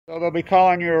So they'll be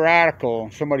calling you a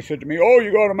radical. Somebody said to me, oh,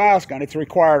 you got a mask on. It's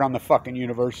required on the fucking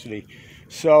university.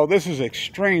 So this is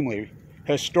extremely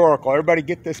historical. Everybody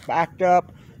get this backed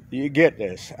up. You get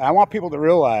this. I want people to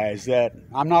realize that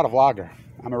I'm not a vlogger.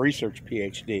 I'm a research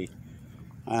PhD.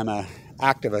 I'm an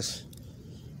activist.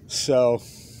 So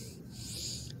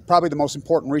probably the most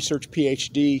important research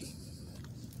PhD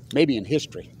maybe in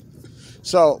history.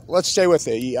 So let's stay with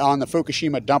it on the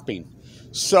Fukushima dumping.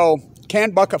 So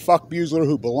Ken Buckafuck Buesler,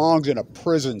 who belongs in a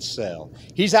prison cell.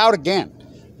 He's out again,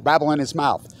 babbling his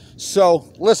mouth.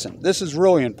 So listen, this is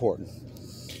really important.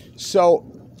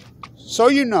 So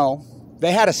you know,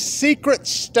 they had a secret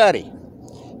study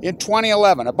in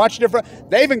 2011, a bunch of different,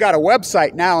 they even got a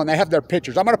website now and they have their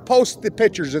pictures. I'm going to post the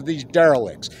pictures of these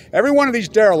derelicts. Every one of these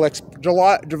derelicts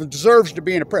deserves to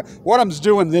be in a prison. One of them's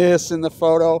doing this in the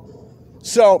photo.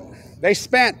 So they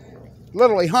spent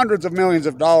literally hundreds of millions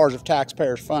of dollars of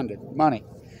taxpayers funded money.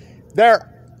 They're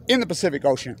in the Pacific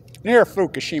Ocean near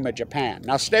Fukushima, Japan.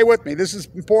 Now stay with me, this is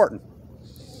important.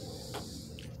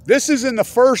 This is in the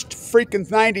first freaking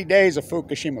 90 days of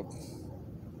Fukushima.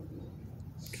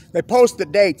 They post the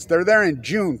dates, they're there in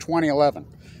June 2011.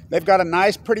 They've got a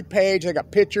nice pretty page, they got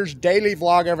pictures, daily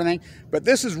vlog, everything. But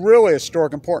this is really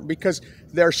historic important because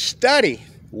their study,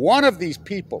 one of these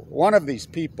people,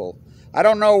 I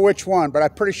don't know which one, but I'm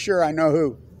pretty sure I know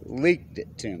who leaked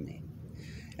it to me.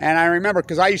 And I remember,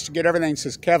 because I used to get everything,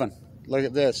 says, Kevin, look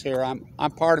at this here,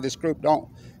 I'm part of this group, don't,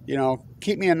 you know,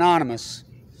 keep me anonymous.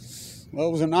 Well,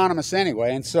 it was anonymous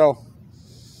anyway, and so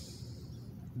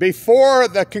before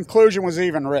the conclusion was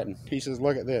even written, he says,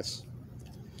 look at this.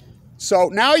 So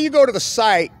now you go to the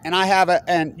site, and I have it,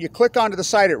 and you click onto the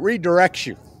site, it redirects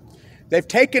you. They've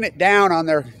taken it down on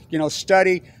their, you know,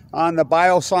 study on the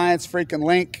bioscience freaking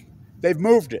link. They've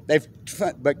moved it.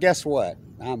 But guess what?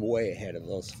 I'm way ahead of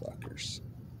those fuckers.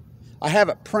 I have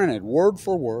it printed word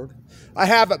for word. I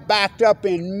have it backed up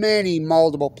in many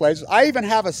multiple places. I even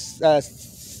have a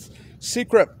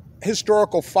secret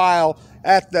historical file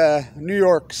at the New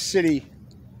York City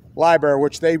Library,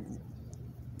 which they,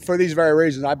 for these very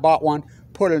reasons, I bought one,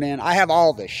 put it in. I have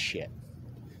all this shit.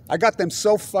 I got them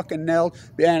so fucking nailed.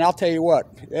 And I'll tell you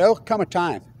what, there'll come a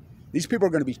time. These people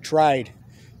are going to be tried.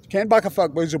 Ken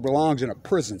Buckafuck Buesler belongs in a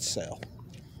prison cell.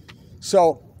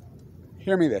 So,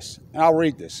 hear me this, and I'll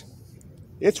read this.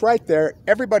 It's right there.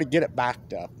 Everybody get it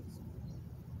backed up.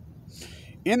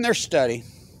 In their study,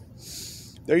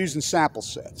 they're using sample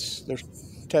sets. They're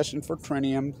testing for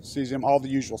tritium, cesium, all the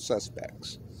usual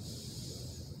suspects.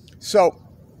 So,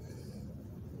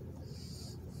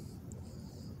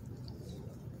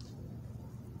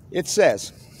 it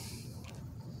says,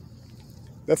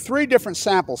 the 3 different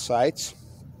sample sites,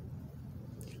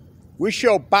 we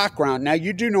show background. Now,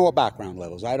 you do know what background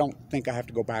levels. I don't think I have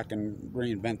to go back and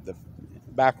reinvent the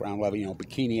background level. You know,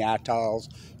 Bikini Atolls,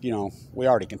 you know, we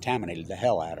already contaminated the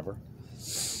hell out of her.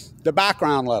 The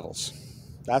background levels,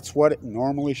 that's what it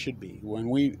normally should be.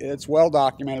 When it's well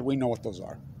documented, we know what those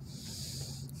are.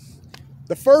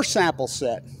 The first sample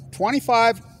set,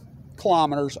 25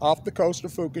 kilometers off the coast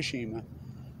of Fukushima,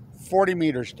 40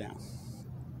 meters down.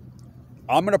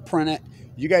 I'm going to print it.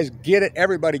 You guys get it.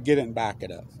 Everybody get it and back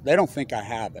it up. They don't think I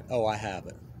have it. Oh, I have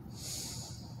it.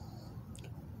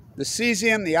 The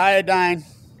cesium, the iodine,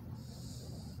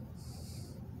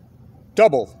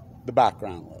 double the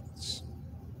background levels.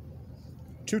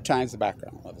 2 times the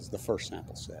background levels, the first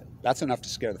sample set. That's enough to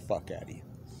scare the fuck out of you.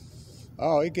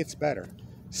 Oh, it gets better.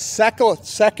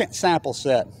 Second sample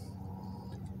set,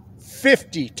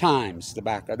 50 times the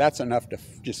background. That's enough to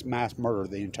just mass murder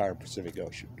the entire Pacific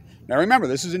Ocean. Now remember,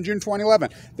 this is in June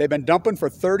 2011. They've been dumping for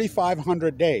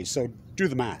 3,500 days, so do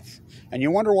the math. And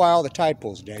you wonder why all the tide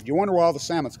pool's dead. You wonder why all the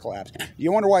salmon's collapsed.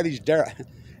 You wonder why these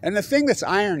And the thing that's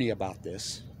irony about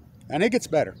this, and it gets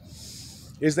better,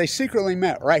 is they secretly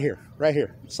met right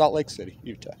here, Salt Lake City,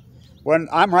 Utah. When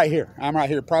I'm right here,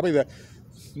 probably the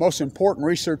most important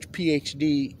research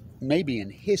PhD maybe in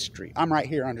history. I'm right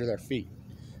here under their feet.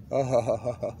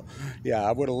 Oh, yeah,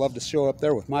 I would have loved to show up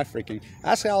there with my freaking...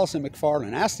 Ask Allison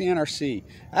McFarland, ask the NRC,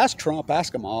 ask Trump,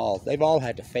 ask them all. They've all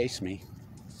had to face me.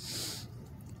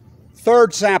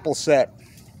 Third sample set,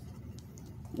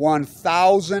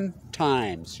 1,000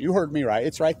 times. You heard me right.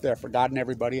 It's right there for God and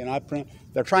everybody, and I print.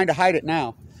 They're trying to hide it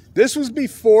now. This was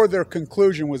before their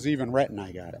conclusion was even written.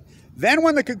 I got it. Then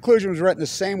when the conclusion was written, the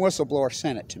same whistleblower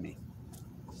sent it to me.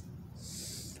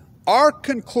 Our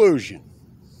conclusion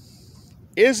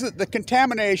is that the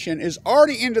contamination is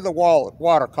already into the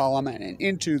water column and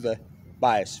into the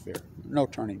biosphere. No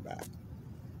turning back.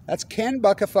 That's Ken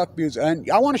Buckafuck Buesler. And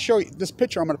I want to show you this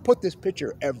picture. I'm going to put this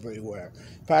picture everywhere.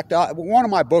 In fact, one of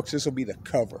my books, this will be the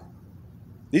cover.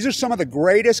 These are some of the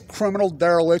greatest criminal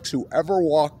derelicts who ever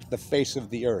walked the face of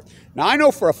the earth. Now, I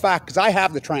know for a fact, because I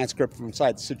have the transcript from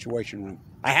inside the Situation Room.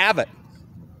 I have it.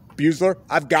 Bueller,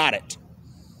 I've got it.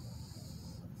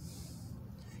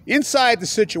 Inside the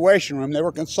Situation Room, they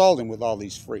were consulting with all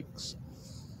these freaks.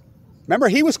 Remember,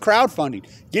 he was crowdfunding,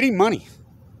 getting money.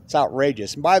 It's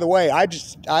outrageous. And by the way, I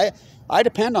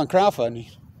depend on crowdfunding,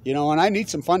 you know, and I need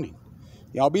some funding.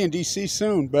 You know, I'll be in D.C.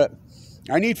 soon, but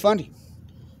I need funding.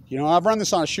 You know, I've run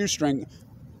this on a shoestring.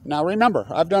 Now, remember,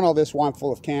 I've done all this while I'm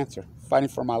full of cancer, fighting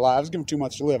for my life. I was given too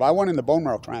much to live. I went in the bone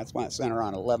marrow transplant center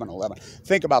on 11/11.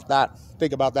 Think about that.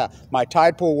 Think about that. My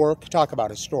tide pool work, talk about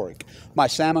historic. My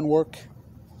salmon work,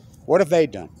 what have they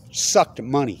done? Sucked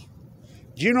money.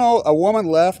 Do you know a woman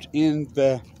left in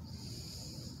the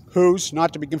WHO's,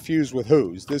 not to be confused with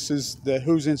WHO's. This is the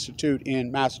WHO's Institute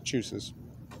in Massachusetts.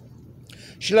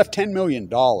 She left $10 million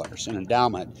in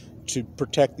endowment to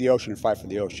protect the ocean and fight for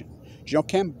the ocean. Do you know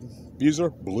Ken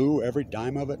Bueller blew every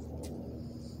dime of it?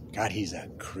 God, he's a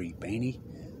creep, ain't he?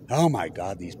 Oh my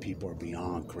God, these people are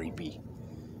beyond creepy.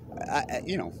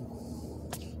 You know,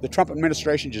 the Trump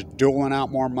administration just doling out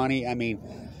more money. I mean,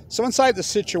 so inside the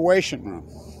Situation Room,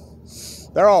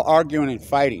 they're all arguing and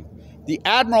fighting. The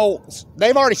admiral,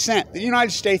 they've already sent, the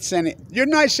United States sent it. The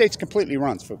United States completely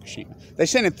runs Fukushima. They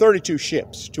sent in 32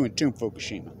 ships to entomb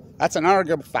Fukushima. That's an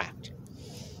unarguable fact.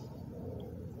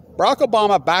 Barack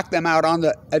Obama backed them out on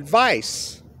the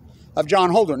advice of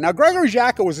John Holdren. Now, Gregory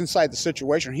Jacka was inside the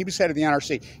Situation. He was head of the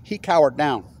NRC. He cowered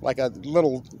down like a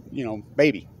little, you know,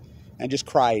 baby and just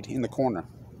cried in the corner.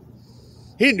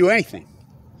 He didn't do anything.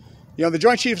 You know, the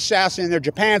Joint Chief of Staff's in there.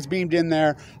 Japan's beamed in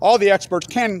there. All the experts.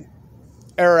 John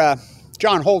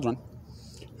Holdren,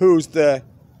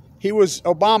 he was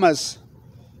Obama's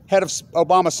head of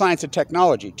Obama's science and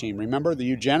technology team. Remember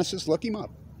the eugenicist? Look him up.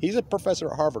 He's a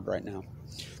professor at Harvard right now.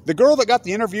 The girl that got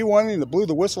the interview one that blew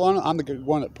the whistle on it, I'm the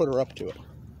one that put her up to it.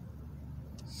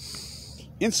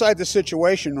 Inside the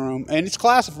Situation Room, and it's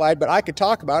classified, but I could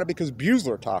talk about it because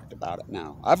Bueller talked about it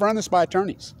now. I've run this by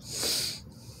attorneys.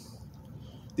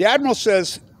 The admiral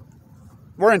says,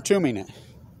 we're entombing it.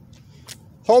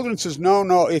 Holdren says,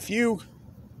 no, if you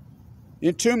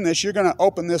entomb this, you're going to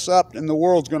open this up and the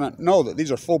world's going to know that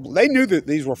these are they knew that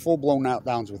these were full-blown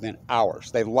meltdowns within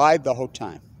hours. They lied the whole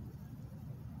time.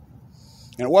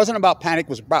 And it wasn't about panic, it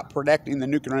was about protecting the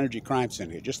nuclear energy crime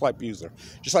syndicate, just like Bueller,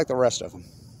 just like the rest of them.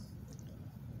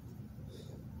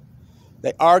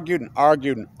 They argued and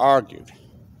argued and argued.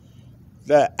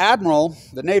 The admiral,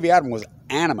 the Navy admiral, was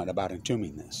adamant about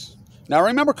entombing this. Now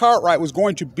remember, Cartwright was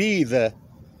going to be the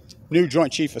new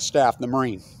Joint Chief of Staff, the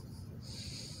Marine.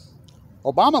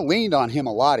 Obama leaned on him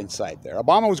a lot inside there.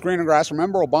 Obama was green as grass.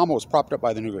 Remember, Obama was propped up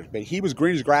by the nuclear debate. He was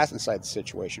green as grass inside the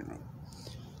Situation Room.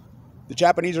 The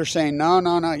Japanese are saying, no,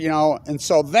 you know, and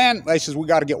so then they says, we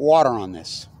got to get water on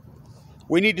this.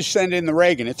 We need to send in the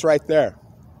Reagan. It's right there.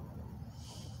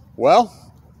 Well,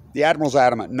 the admiral's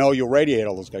adamant. No, you'll radiate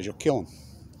all those guys. You'll kill them.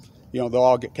 You know, they'll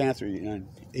all get cancer. And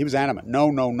he was adamant.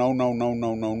 No.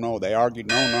 They argued,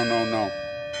 no.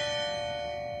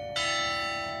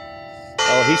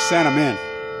 Oh, he sent them in.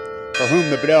 For whom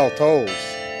the bell tolls.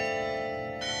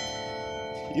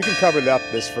 You can cover up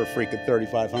this for freaking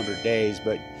 3,500 days,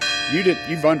 but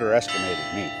you've underestimated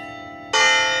me.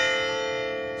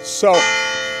 So,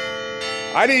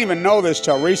 I didn't even know this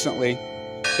till recently,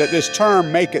 that this term,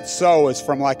 make it so, is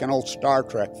from like an old Star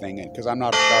Trek thing, because I'm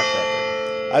not a Star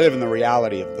Trekker. I live in the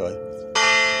reality of the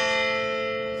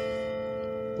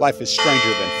life is stranger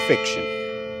than fiction.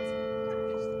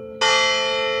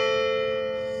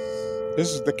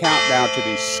 This is the countdown to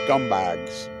these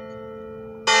scumbags.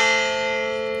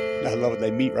 I love it.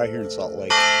 They meet right here in Salt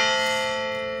Lake.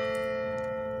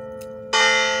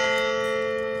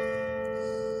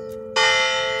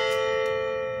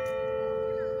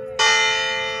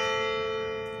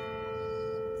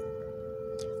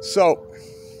 So,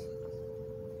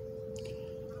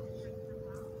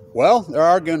 well, they're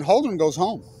arguing. Holdren goes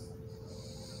home.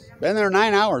 Been there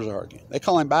 9 hours arguing. They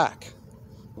call him back.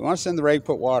 We want to send the Reagan,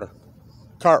 put water.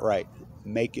 Cartwright,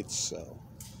 make it so.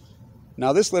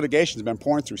 Now, this litigation's been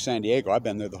pouring through San Diego. I've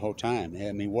been there the whole time.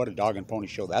 I mean, what a dog and pony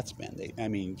show that's been. I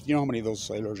mean, you know how many of those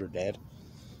sailors are dead?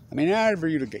 I mean,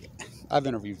 I've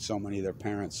interviewed so many of their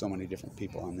parents, so many different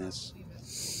people on this.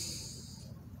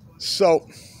 So,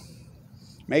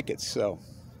 make it so.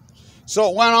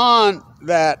 So it went on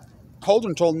that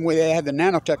Holdren told them they had the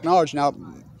nanotechnology. Now,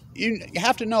 you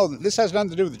have to know that this has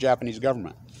nothing to do with the Japanese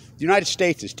government. The United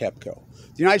States is TEPCO.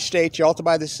 The United States, Yalta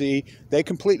by the Sea, they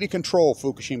completely control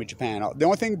Fukushima, Japan. The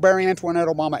only thing Barry Antoinette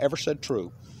Obama ever said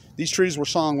true, these treaties were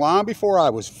sung long before I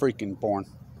was freaking born.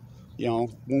 You know,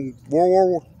 when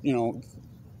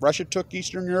Russia took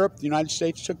Eastern Europe. The United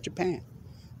States took Japan.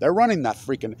 They're running that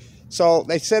freaking... So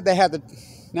they said they had the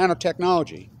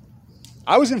nanotechnology.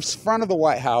 I was in front of the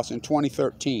White House in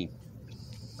 2013,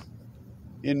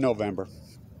 in November,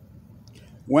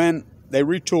 when they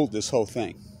retooled this whole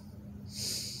thing.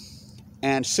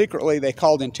 And secretly, they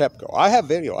called in TEPCO. I have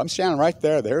video. I'm standing right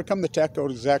there. There come the TEPCO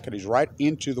executives right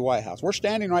into the White House. We're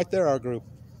standing right there, our group,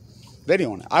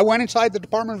 videoing it. I went inside the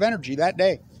Department of Energy that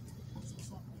day.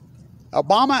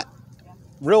 Obama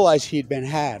realized he'd been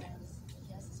had.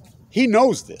 He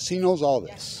knows this. He knows all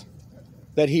this,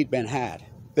 that he'd been had.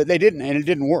 That they didn't, and it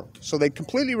didn't work. So they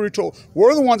completely retooled.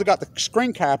 We're the ones that got the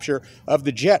screen capture of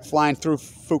the jet flying through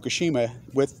Fukushima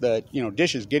with the,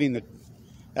 dishes getting the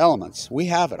elements. We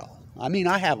have it all. I mean,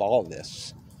 I have all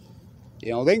this. They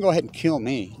can go ahead and kill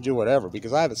me, do whatever,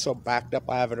 because I have it so backed up.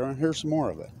 I have it around. Here's some more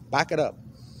of it. Back it up.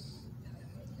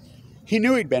 He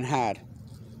knew he'd been had.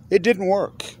 It didn't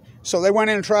work. So they went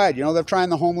in and tried. They're trying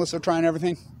the homeless. They're trying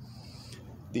everything.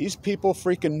 These people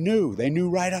freaking knew. They knew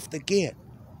right off the get.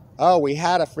 Oh, we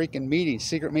had a freaking meeting,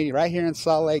 secret meeting, right here in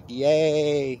Salt Lake.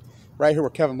 Yay. Right here where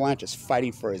Kevin Blanch is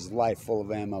fighting for his life, full of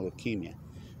AML leukemia.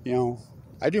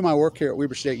 I do my work here at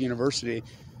Weber State University.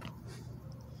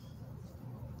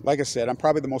 Like I said, I'm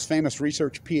probably the most famous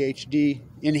research PhD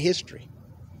in history.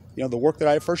 The work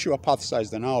that first you hypothesize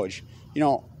the knowledge.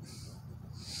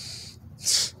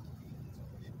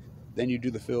 Then you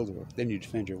do the field work. Then you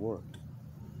defend your work.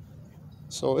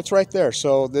 So it's right there.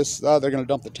 So this, they're going to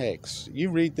dump the takes.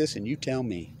 You read this and you tell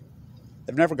me.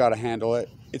 They've never got to handle it.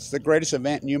 It's the greatest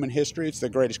event in human history. It's the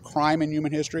greatest crime in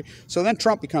human history. So then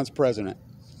Trump becomes president.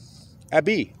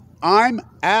 I'm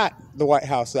at the White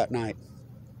House that night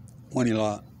when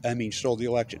he stole the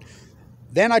election.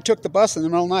 Then I took the bus in the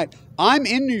middle of the night. I'm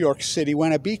in New York City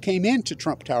when Abi came into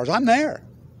Trump Towers. I'm there.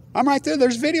 I'm right there.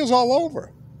 There's videos all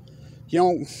over.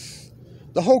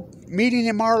 The whole meeting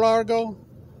in Mar-a-Lago.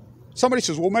 Somebody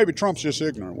says, well, maybe Trump's just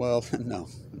ignorant. Well, no.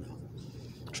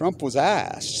 Trump was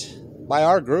asked by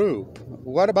our group,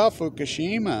 what about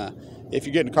Fukushima? If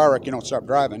you get in a car wreck, you don't stop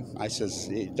driving. I says,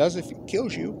 it does if it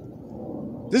kills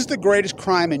you. This is the greatest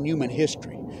crime in human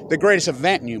history, the greatest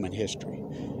event in human history.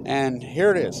 And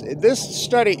here it is. This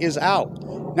study is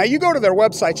out. Now, you go to their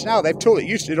websites now. They've told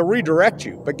it it'll redirect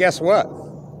you. But guess what?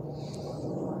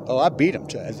 Oh, I beat them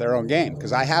to their own game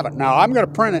because I have it. Now, I'm going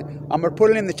to print it. I'm going to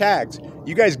put it in the tags.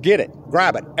 You guys get it.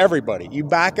 Grab it. Everybody. You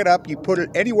back it up. You put it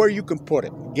anywhere you can put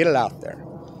it. Get it out there.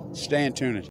 Stay in tune.